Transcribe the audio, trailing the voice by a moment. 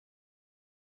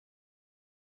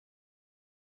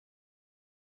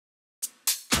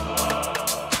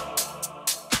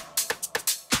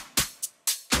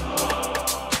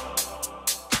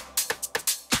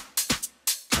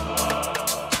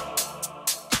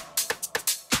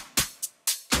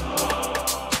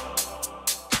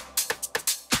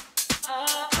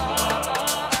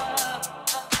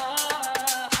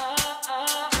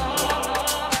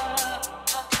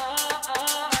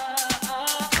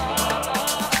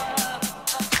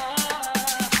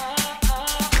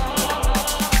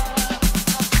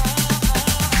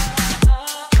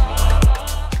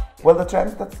Well, the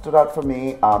trend that stood out for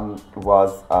me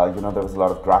was, there was a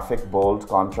lot of graphic, bold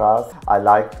contrast. I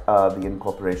liked the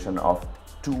incorporation of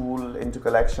tulle into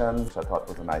collections, which I thought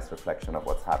was a nice reflection of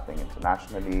what's happening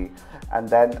internationally. And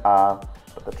then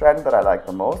the trend that I liked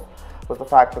the most was the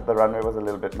fact that the runway was a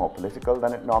little bit more political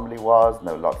than it normally was. And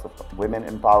there were lots of women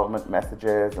empowerment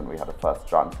messages, and we had a first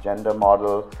transgender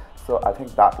model. So I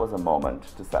think that was a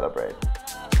moment to celebrate.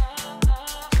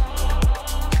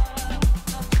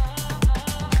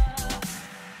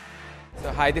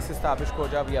 So hi, this is Tapish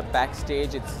Koja. We are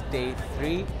backstage. It's day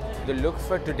 3. The look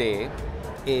for today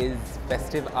is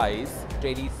festive eyes,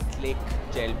 really slick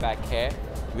gel back hair,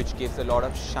 which gives a lot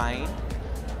of shine,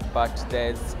 but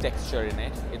there's texture in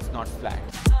it. It's not flat.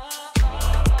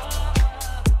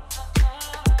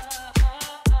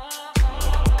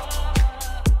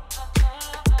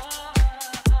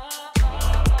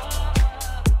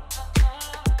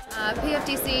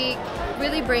 PFDC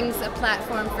really brings a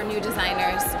platform for new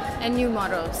designers and new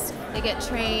models. They get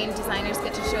trained, designers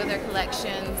get to show their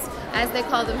collections. As they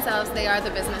call themselves, they are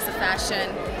the business of fashion,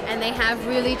 and they have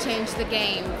really changed the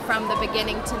game from the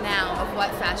beginning to now of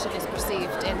what fashion is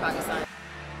perceived in Pakistan.